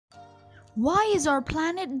Why is our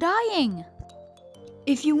planet dying?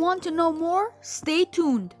 If you want to know more, stay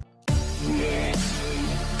tuned.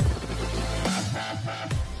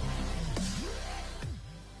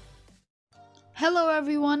 Hello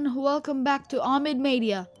everyone, welcome back to Ahmed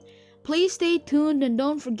Media. Please stay tuned and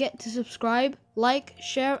don't forget to subscribe, like,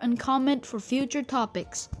 share and comment for future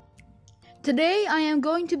topics. Today I am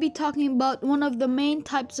going to be talking about one of the main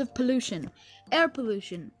types of pollution, air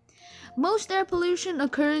pollution. Most air pollution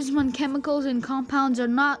occurs when chemicals and compounds are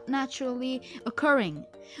not naturally occurring,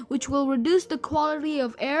 which will reduce the quality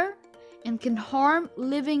of air and can harm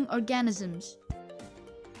living organisms.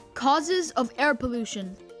 Causes of air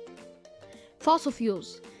pollution. Fossil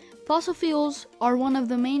fuels. Fossil fuels are one of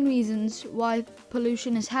the main reasons why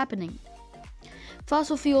pollution is happening.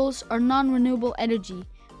 Fossil fuels are non-renewable energy,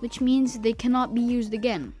 which means they cannot be used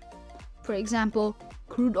again. For example,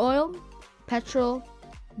 crude oil, petrol,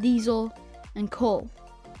 diesel, and coal.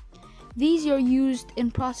 These are used in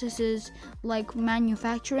processes like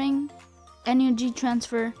manufacturing, energy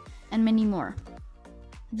transfer, and many more.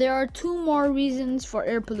 There are two more reasons for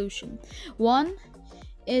air pollution. One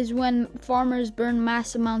is when farmers burn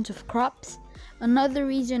mass amounts of crops. Another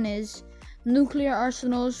reason is nuclear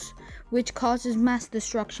arsenals, which causes mass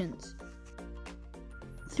destructions.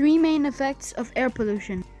 Three main effects of air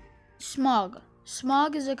pollution. Smog.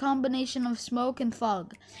 Smog is a combination of smoke and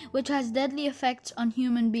fog, which has deadly effects on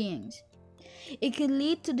human beings. It can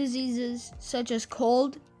lead to diseases such as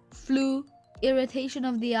cold, flu, irritation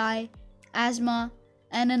of the eye, asthma,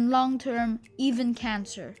 and in long term, even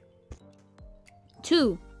cancer.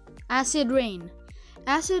 2. Acid rain.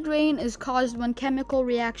 Acid rain is caused when chemical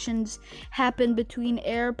reactions happen between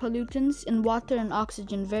air pollutants and water and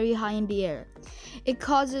oxygen very high in the air. It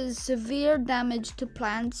causes severe damage to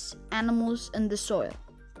plants, animals, and the soil.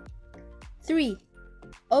 3.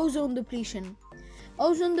 Ozone depletion.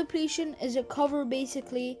 Ozone depletion is a cover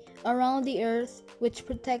basically around the earth which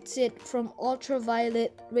protects it from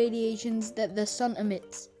ultraviolet radiations that the sun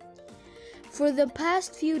emits. For the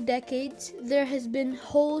past few decades, there has been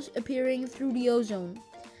holes appearing through the ozone.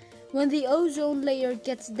 When the ozone layer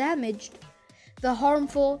gets damaged, the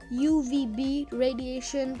harmful UVB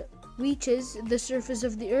radiation reaches the surface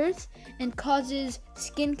of the earth and causes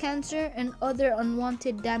skin cancer and other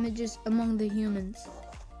unwanted damages among the humans.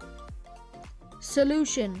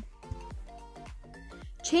 Solution: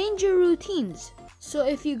 change your routines. So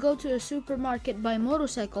if you go to a supermarket by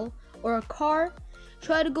motorcycle or a car,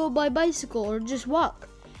 try to go by bicycle or just walk.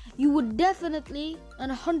 You would definitely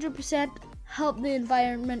and 100% help the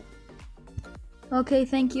environment. Okay,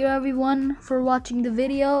 thank you everyone for watching the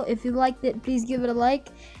video. If you liked it, please give it a like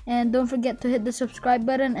and don't forget to hit the subscribe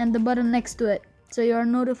button and the button next to it so you are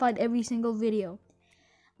notified every single video.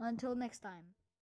 Until next time.